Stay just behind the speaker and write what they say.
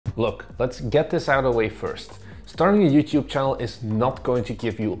Look, let's get this out of the way first. Starting a YouTube channel is not going to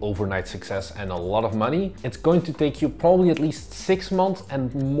give you overnight success and a lot of money. It's going to take you probably at least 6 months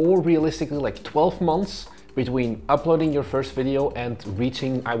and more realistically like 12 months between uploading your first video and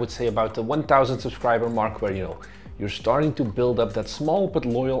reaching, I would say, about the 1,000 subscriber mark where, you're starting to build up that small but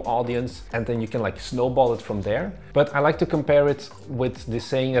loyal audience, and then you can like snowball it from there. But I like to compare it with the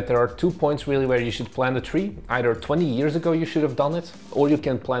saying that there are 2 points really where you should plant a tree. Either 20 years ago you should have done it, or you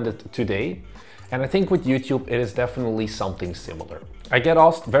can plant it today. And I think with YouTube it is definitely something similar. I get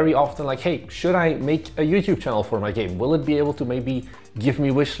asked very often like, hey, should I make a YouTube channel for my game? Will it be able to maybe give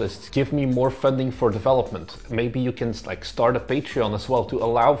me wish lists, give me more funding for development? Maybe you can like start a Patreon as well to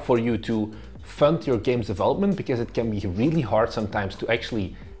allow for you to fund your game's development, because it can be really hard sometimes to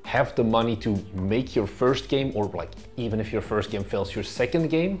actually have the money to make your first game, or like even if your first game fails, your second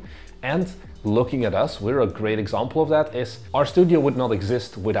game. And looking at us, we're a great example of that. Is our studio would not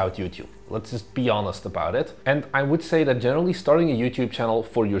exist without YouTube. Let's just be honest about it. And I would say that generally starting a YouTube channel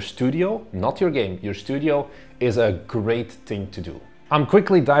for your studio, not your game, your studio, is a great thing to do. I'm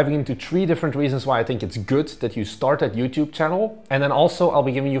quickly diving into 3 different reasons why I think it's good that you start that YouTube channel. And then also I'll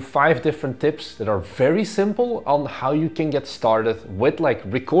be giving you 5 different tips that are very simple on how you can get started with like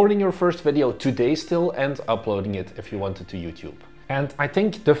recording your first video today still and uploading it if you want it to YouTube. And I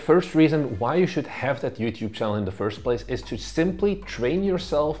think the first reason why you should have that YouTube channel in the first place is to simply train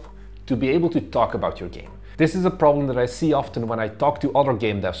yourself to be able to talk about your game. This is a problem that I see often when I talk to other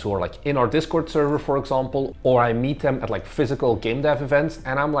game devs who are like in our Discord server, for example, or I meet them at like physical game dev events,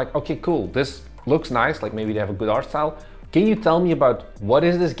 and I'm like, okay, cool, this looks nice, like maybe they have a good art style. Can you tell me about what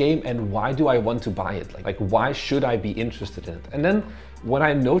is this game and why do I want to buy it? Like why should I be interested in it? And then what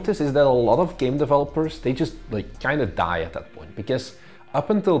I notice is that a lot of game developers, they just like kind of die at that point, because up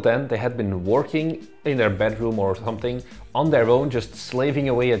until then they had been working in their bedroom or something on their own, just slaving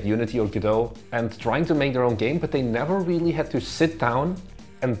away at Unity or Godot and trying to make their own game, but they never really had to sit down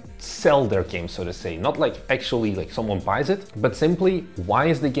and sell their game, so to say. Not like actually like someone buys it, but simply why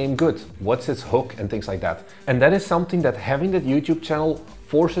is the game good? What's its hook and things like that. And that is something that having that YouTube channel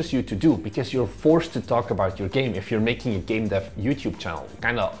forces you to do, because you're forced to talk about your game if you're making a game dev YouTube channel.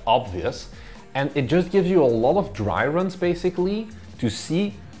 Kind of obvious. And it just gives you a lot of dry runs basically to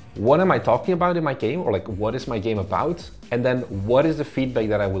see what am I talking about in my game, or like what is my game about, and then what is the feedback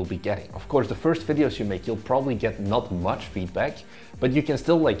that I will be getting. Of course, the first videos you make, you'll probably get not much feedback, but you can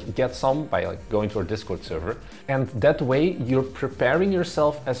still like get some by like going to our Discord server. And that way you're preparing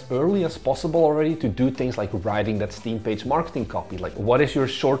yourself as early as possible already to do things like writing that Steam page marketing copy. Like what is your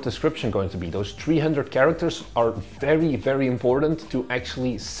short description going to be? Those 300 characters are very, very important to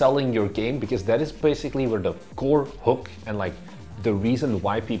actually selling your game, because that is basically where the core hook and like the reason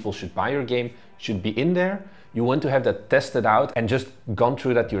why people should buy your game should be in there. You want to have that tested out and just gone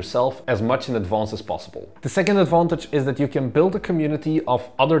through that yourself as much in advance as possible. The second advantage is that you can build a community of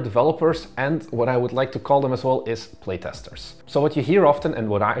other developers, and what I would like to call them as well is playtesters. So what you hear often, and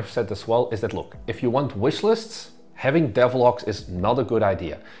what I've said as well, is that look, if you want wish lists, having devlogs is not a good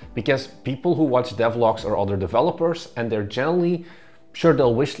idea, because people who watch devlogs are other developers, and they're generally sure,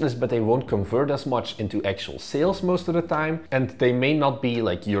 they'll wishlist, but they won't convert as much into actual sales most of the time, and they may not be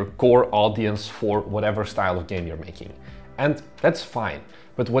like your core audience for whatever style of game you're making. And that's fine.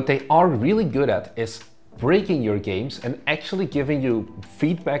 But what they are really good at is breaking your games and actually giving you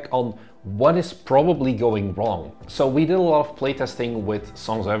feedback on what is probably going wrong. So we did a lot of playtesting with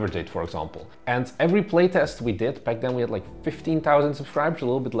Songs of Everjade, for example. And every playtest we did, back then we had like 15,000 subscribers, a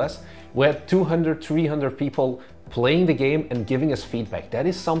little bit less. We had 200, 300 people playing the game and giving us feedback. That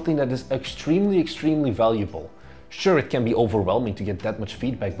is something that is extremely, extremely valuable. Sure, it can be overwhelming to get that much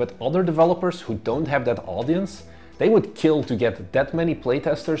feedback, but other developers who don't have that audience, they would kill to get that many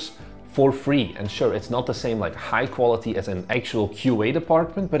playtesters for free. And sure, it's not the same like high quality as an actual QA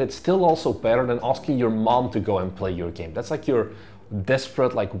department, but it's still also better than asking your mom to go and play your game. That's like your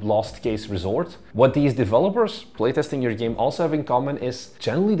desperate, like lost case resort. What these developers playtesting your game also have in common is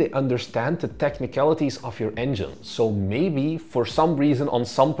generally they understand the technicalities of your engine. So maybe for some reason on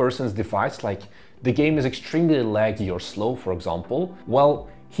some person's device, like the game is extremely laggy or slow, for example, well,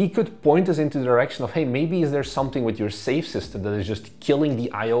 he could point us into the direction of, hey, maybe is there something with your save system that is just killing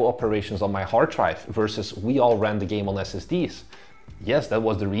the IO operations on my hard drive versus we all ran the game on SSDs. Yes, that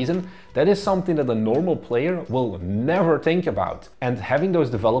was the reason. That is something that a normal player will never think about. And having those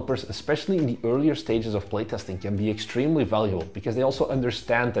developers, especially in the earlier stages of playtesting, can be extremely valuable, because they also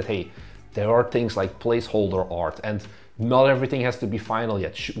understand that, hey, there are things like placeholder art and Not everything has to be final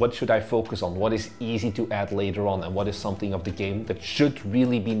yet. What should I focus on? What is easy to add later on? And what is something of the game that should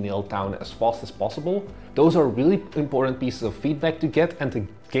really be nailed down as fast as possible? Those are really important pieces of feedback to get, and the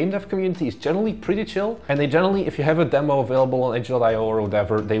game dev community is generally pretty chill. And they generally, if you have a demo available on itch.io or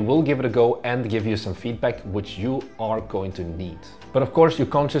whatever, they will give it a go and give you some feedback, which you are going to need. But of course, you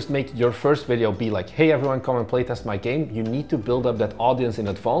can't just make your first video be like, hey everyone, come and playtest my game. You need to build up that audience in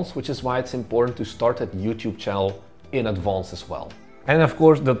advance, which is why it's important to start that YouTube channel in advance as well. And of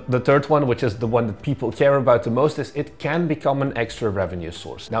course, the third one, which is the one that people care about the most, is it can become an extra revenue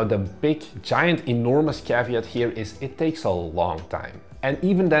source. Now, the big, giant, enormous caveat here is it takes a long time. And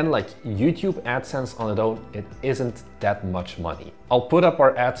even then, like YouTube AdSense on its own, it isn't that much money. I'll put up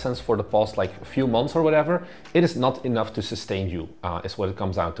our AdSense for the past like few months or whatever. It is not enough to sustain you, is what it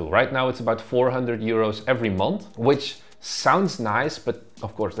comes down to. Right now, it's about 400 euros every month, which sounds nice, but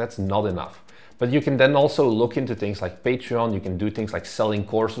of course, that's not enough. But you can then also look into things like Patreon, you can do things like selling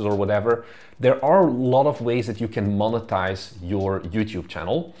courses or whatever. There are a lot of ways that you can monetize your YouTube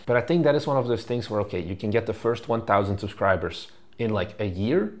channel. But I think that is one of those things where, okay, you can get the first 1,000 subscribers in like a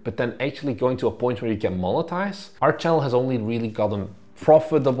year, but then actually going to a point where you can monetize. Our channel has only really gotten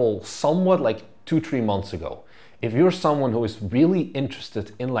profitable somewhat like 2-3 months ago. If you're someone who is really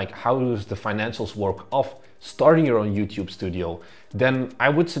interested in like how does the financials work of starting your own YouTube studio, then I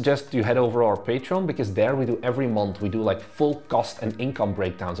would suggest you head over our Patreon, because there we do every month, we do like full cost and income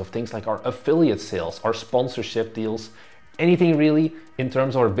breakdowns of things like our affiliate sales, our sponsorship deals, anything really in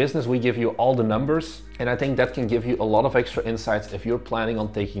terms of our business. We give you all the numbers, and I think that can give you a lot of extra insights if you're planning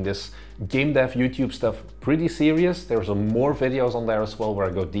on taking this game dev YouTube stuff pretty serious. There's more videos on there as well where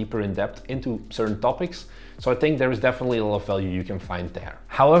I go deeper in depth into certain topics. So I think there is definitely a lot of value you can find there.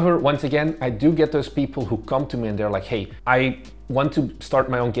 However, once again, I do get those people who come to me and they're like, hey, I want to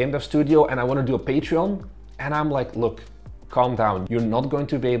start my own game dev studio and I want to do a Patreon. And I'm like, look, calm down. You're not going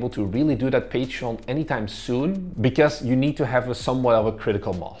to be able to really do that Patreon anytime soon, because you need to have a somewhat of a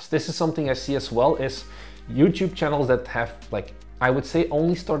critical mass. This is something I see as well, is YouTube channels that have, like, I would say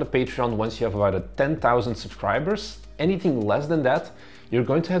only start a Patreon once you have about 10,000 subscribers. Anything less than that, you're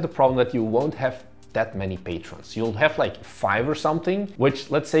going to have the problem that you won't have that many patrons. You'll have like 5 or something,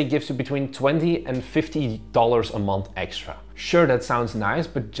 which let's say gives you between $20 and $50 a month extra. Sure, that sounds nice,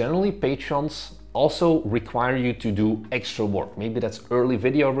 but generally Patrons also require you to do extra work. Maybe that's early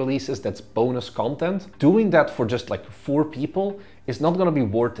video releases, that's bonus content. Doing that for just like 4 people is not gonna be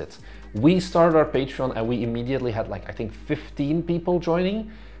worth it. We started our Patreon and we immediately had like, I think 15 people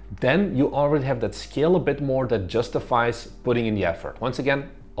joining. Then you already have that scale a bit more that justifies putting in the effort. Once again,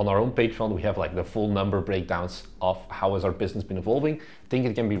 on our own Patreon, we have like the full number breakdowns of how has our business been evolving. I think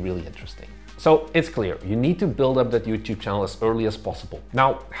it can be really interesting. So it's clear, you need to build up that YouTube channel as early as possible.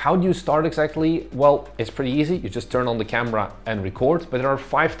 Now, how do you start exactly? Well, it's pretty easy. You just turn on the camera and record, but there are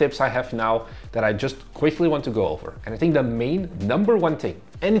 5 tips I have now that I just quickly want to go over. And I think the main number one thing,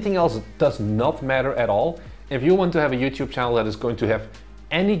 anything else does not matter at all. If you want to have a YouTube channel that is going to have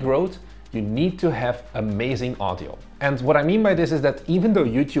any growth, you need to have amazing audio. And what I mean by this is that even though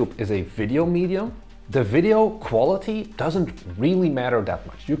YouTube is a video medium, the video quality doesn't really matter that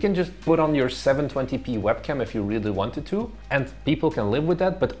much. You can just put on your 720p webcam if you really wanted to, and people can live with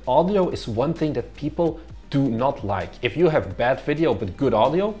that, but audio is one thing that people do not like. If you have bad video but good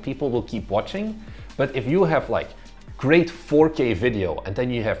audio, people will keep watching. But if you have like great 4K video and then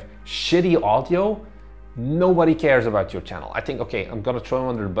you have shitty audio, nobody cares about your channel. I think, okay, I'm gonna throw him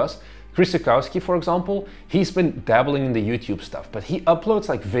under the bus. Kristoffer, for example, he's been dabbling in the YouTube stuff, but he uploads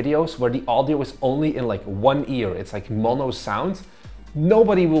like videos where the audio is only in like one ear. It's like mono sound.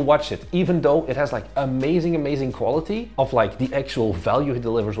 Nobody will watch it, even though it has like amazing quality of like the actual value he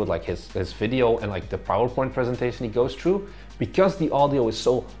delivers with like his video and like the PowerPoint presentation he goes through. Because the audio is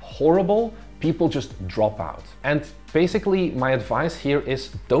so horrible, people just drop out. And basically my advice here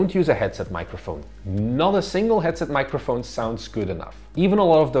is don't use a headset microphone. Not a single headset microphone sounds good enough. Even a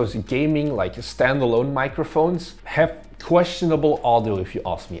lot of those gaming like standalone microphones have questionable audio, if you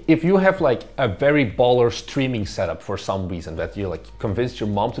ask me. If you have like a very baller streaming setup for some reason that you like convinced your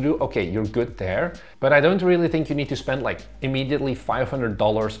mom to do, okay, you're good there. But I don't really think you need to spend like immediately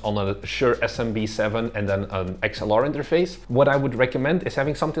 $500 on a Shure SMB7 and then an XLR interface. What I would recommend is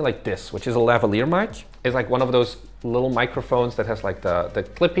having something like this, which is a lavalier mic. It's like one of those little microphones that has like the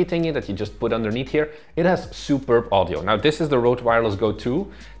clippy thingy that you just put underneath here. It has superb audio. Now this is the Rode Wireless Go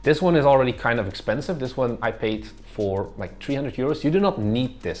 2. This one is already kind of expensive. This one I paid for like 300 euros. You do not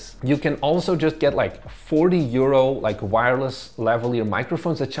need this. You can also just get like 40 euro like wireless lavalier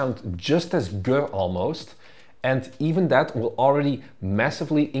microphones that sound just as good almost. And even that will already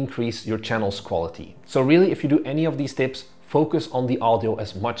massively increase your channel's quality. So really, if you do any of these tips, focus on the audio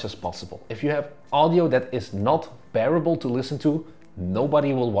as much as possible. If you have audio that is not bearable to listen to,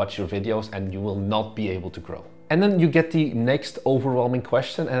 nobody will watch your videos and you will not be able to grow. And then you get the next overwhelming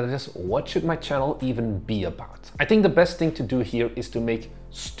question, and it is, what should my channel even be about? I think the best thing to do here is to make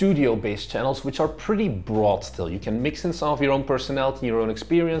studio-based channels, which are pretty broad still. You can mix in some of your own personality, your own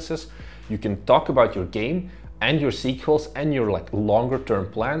experiences. You can talk about your game and your sequels and your like longer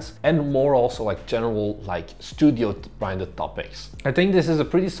term plans, and more also like general like studio minded topics. I think this is a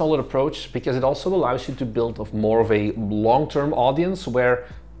pretty solid approach because it also allows you to build more of a long-term audience where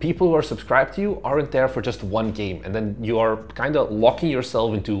people who are subscribed to you aren't there for just one game, and then you are kind of locking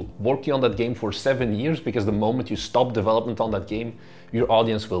yourself into working on that game for 7 years, because the moment you stop development on that game, your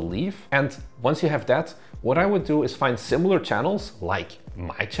audience will leave. And once you have that, what I would do is find similar channels like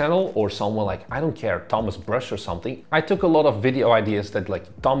my channel or someone like, I don't care, Thomas Brush or something. I took a lot of video ideas that like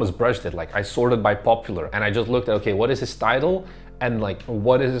Thomas Brush did, like I sorted by popular, and I just looked at, okay, what is his title? And like,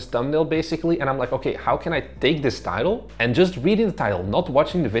 what is his thumbnail basically? And I'm like, okay, how can I take this title and just reading the title, not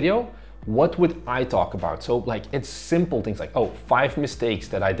watching the video, what would I talk about? So like, it's simple things like, oh, 5 mistakes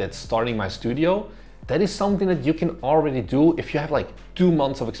that I did starting my studio. That is something that you can already do if you have like 2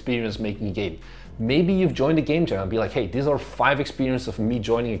 months of experience making a game. Maybe you've joined a game jam and be like, hey, these are 5 experiences of me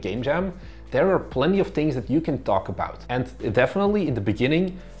joining a game jam. There are plenty of things that you can talk about. And definitely in the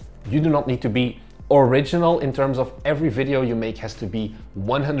beginning, you do not need to be original in terms of every video you make has to be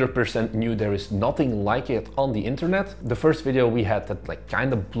 100% new. There is nothing like it on the internet. The first video we had that like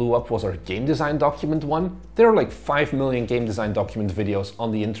kind of blew up was our game design document one. There are like 5 million game design document videos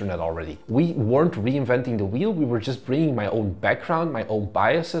on the internet already. We weren't reinventing the wheel, we were just bringing my own background, my own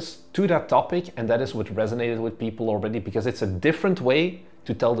biases to that topic, and that is what resonated with people already, because it's a different way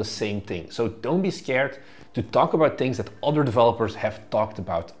to tell the same thing. So don't be scared to talk about things that other developers have talked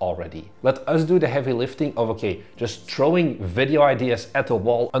about already. Let us do the heavy lifting of, okay, just throwing video ideas at the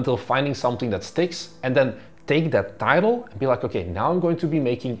wall until finding something that sticks, and then take that title and be like, okay, now I'm going to be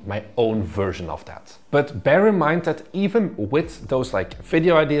making my own version of that. But bear in mind that even with those like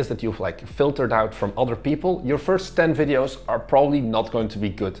video ideas that you've like filtered out from other people, your first 10 videos are probably not going to be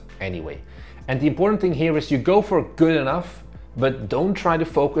good anyway. And the important thing here is you go for good enough, but don't try to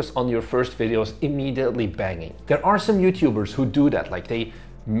focus on your first videos immediately banging. There are some YouTubers who do that, like they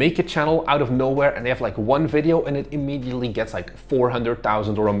make a channel out of nowhere and they have like one video and it immediately gets like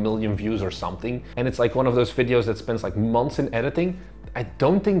 400,000 or 1 million views or something. And it's like one of those videos that spends like months in editing. I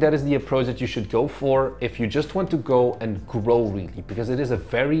don't think that is the approach that you should go for if you just want to go and grow really, because it is a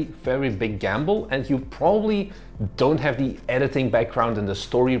very, very big gamble and you probably don't have the editing background and the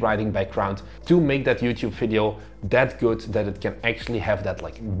story writing background to make that YouTube video that good that it can actually have that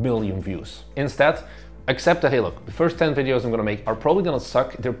like 1 million views. Instead, accept that, hey look, the first 10 videos I'm gonna make are probably gonna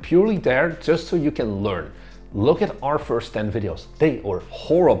suck. They're purely there just so you can learn. Look at our first 10 videos. They were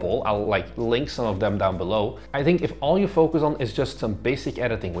horrible. I'll like link some of them down below. I think if all you focus on is just some basic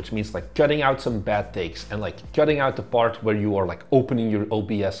editing, which means like cutting out some bad takes and like cutting out the part where you are like opening your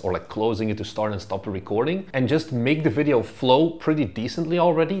OBS or like closing it to start and stop the recording, and just make the video flow pretty decently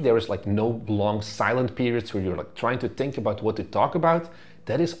already. There is like no long silent periods where you're like trying to think about what to talk about.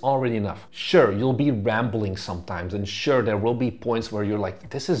 That is already enough. Sure, you'll be rambling sometimes, and sure, there will be points where you're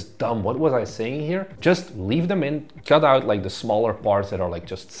like, this is dumb, what was I saying here? Just leave them in, cut out like the smaller parts that are like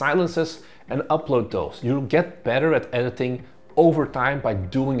just silences, and upload those. You'll get better at editing over time by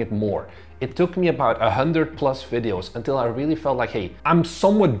doing it more. It took me about 100+ videos until I really felt like, hey, I'm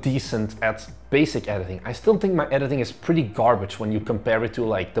somewhat decent at basic editing. I still think my editing is pretty garbage when you compare it to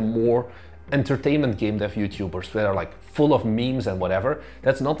like the more entertainment game dev YouTubers that are like full of memes and whatever.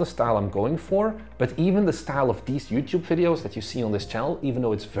 That's not the style I'm going for, but even the style of these YouTube videos that you see on this channel, even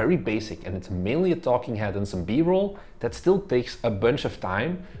though it's very basic and it's mainly a talking head and some B-roll, that still takes a bunch of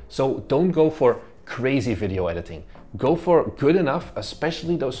time. So don't go for crazy video editing. Go for good enough,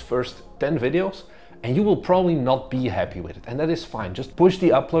 especially those first 10 videos, and you will probably not be happy with it, and that is fine. Just push the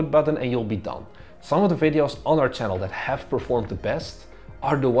upload button and you'll be done. Some of the videos on our channel that have performed the best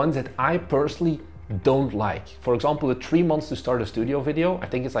are the ones that I personally don't like. For example, the 3 months to start a studio video, I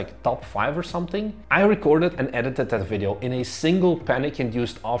think it's like top 5 or something. I recorded and edited that video in a single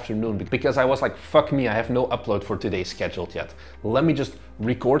panic-induced afternoon because I was like, fuck me, I have no upload for today scheduled yet. Let me just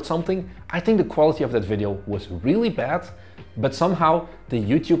record something. I think the quality of that video was really bad, but somehow the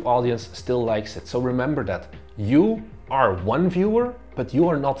YouTube audience still likes it. So remember that you are one viewer, but you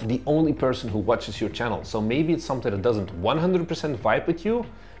are not the only person who watches your channel. So maybe it's something that doesn't 100% vibe with you,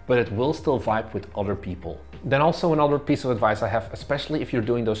 but it will still vibe with other people. Then also another piece of advice I have, especially if you're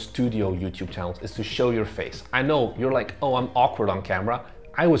doing those studio YouTube channels, is to show your face. I know you're like, oh, I'm awkward on camera.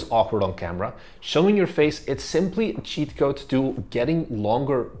 I was awkward on camera. Showing your face, it's simply a cheat code to getting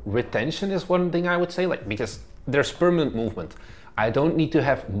longer retention is one thing I would say, like, because there's permanent movement. I don't need to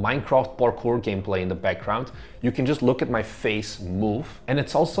have Minecraft parkour gameplay in the background. You can just look at my face move. And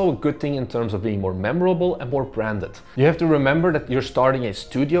it's also a good thing in terms of being more memorable and more branded. You have to remember that you're starting a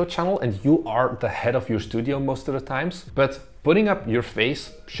studio channel and you are the head of your studio most of the times. But putting up your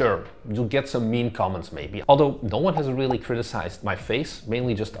face, sure, you'll get some mean comments maybe. Although no one has really criticized my face,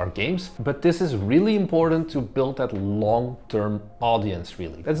 mainly just our games. But this is really important to build that long-term audience,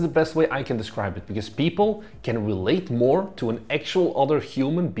 really. That's the best way I can describe it, because people can relate more to an actual other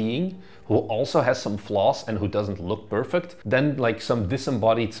human being who also has some flaws and who doesn't look perfect than like some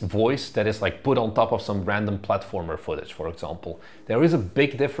disembodied voice that is like put on top of some random platformer footage, for example. There is a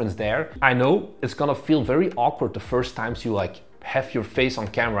big difference there. I know it's gonna feel very awkward the first times you like have your face on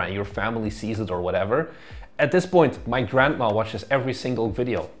camera and your family sees it or whatever. At this point, my grandma watches every single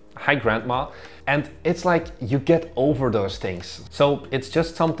video. Hi grandma. And it's like you get over those things. So it's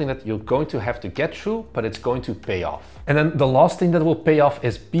just something that you're going to have to get through, but it's going to pay off. And then the last thing that will pay off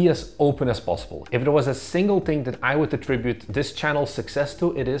is be as open as possible. If there was a single thing that I would attribute this channel's success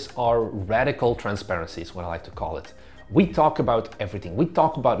to, it is our radical transparency, is what I like to call it. We talk about everything. We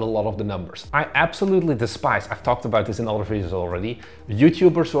talk about a lot of the numbers. I absolutely despise, I've talked about this in other videos already,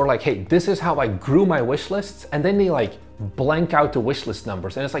 YouTubers who are like, hey, this is how I grew my wish lists, and then they like blank out the wishlist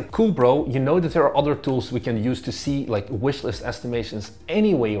numbers. And it's like, cool bro, you know that there are other tools we can use to see like wishlist estimations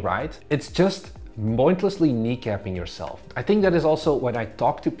anyway, right? It's just pointlessly kneecapping yourself. I think that is also when I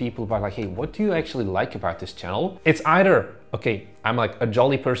talk to people about like, hey, what do you actually like about this channel? It's either, okay, I'm like a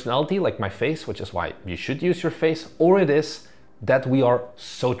jolly personality like my face, which is why you should use your face, or it is that we are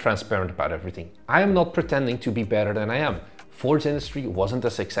so transparent about everything. I am not pretending to be better than I am. Forge industry wasn't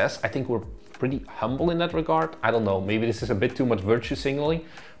a success. I think we're pretty humble in that regard. I don't know, maybe this is a bit too much virtue signaling,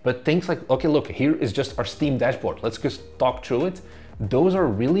 but things like, okay, look, here is just our Steam dashboard. Let's just talk through it. Those are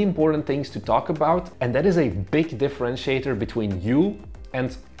really important things to talk about. And that is a big differentiator between you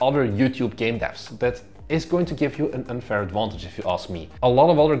and other YouTube game devs. That is going to give you an unfair advantage if you ask me. A lot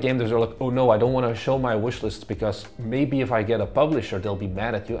of other game devs are like, oh no, I don't want to show my wishlist because maybe if I get a publisher, they'll be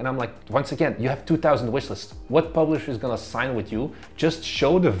mad at you. And I'm like, once again, you have 2,000 wishlists. What publisher is going to sign with you? Just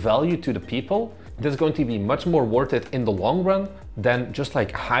show the value to the people. That's going to be much more worth it in the long run than just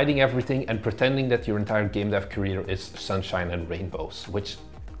like hiding everything and pretending that your entire game dev career is sunshine and rainbows, which,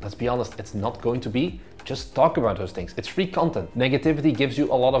 let's be honest, it's not going to be. Just talk about those things. It's free content. Negativity gives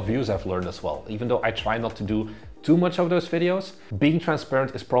you a lot of views, I've learned as well. Even though I try not to do too much of those videos, being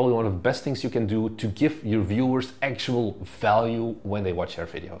transparent is probably one of the best things you can do to give your viewers actual value when they watch your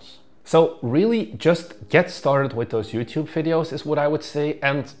videos. So really just get started with those YouTube videos is what I would say.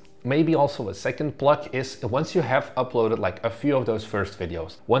 And maybe also a second plug is once you have uploaded like a few of those first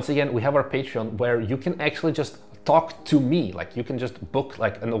videos, once again, we have our Patreon where you can actually just talk to me. Like you can just book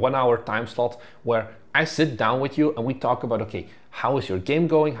like a 1 hour time slot where I sit down with you and we talk about, okay, how is your game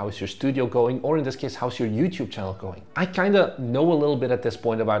going? How is your studio going? Or in this case, how's your YouTube channel going? I kind of know a little bit at this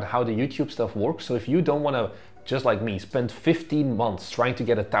point about how the YouTube stuff works. So if you don't want to, just like me, spend 15 months trying to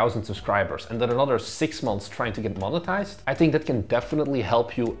get 1,000 subscribers and then another 6 months trying to get monetized, I think that can definitely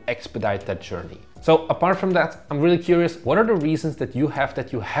help you expedite that journey. So apart from that, I'm really curious, what are the reasons that you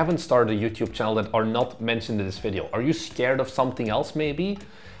haven't started a YouTube channel that are not mentioned in this video? Are you scared of something else maybe?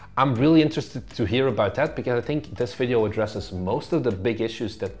 I'm really interested to hear about that because I think this video addresses most of the big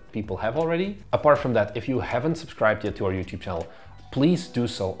issues that people have already. Apart from that, if you haven't subscribed yet to our YouTube channel, please do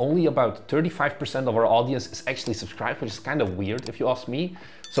so. Only about 35% of our audience is actually subscribed, which is kind of weird if you ask me.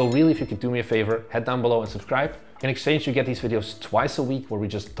 So really, if you could do me a favor, head down below and subscribe. In exchange, you get these videos twice a week where we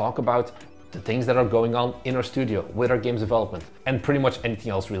just talk about the things that are going on in our studio with our games development and pretty much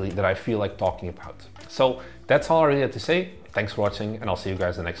anything else really that I feel like talking about. So that's all I really had to say. Thanks for watching and I'll see you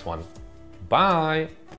guys in the next one. Bye!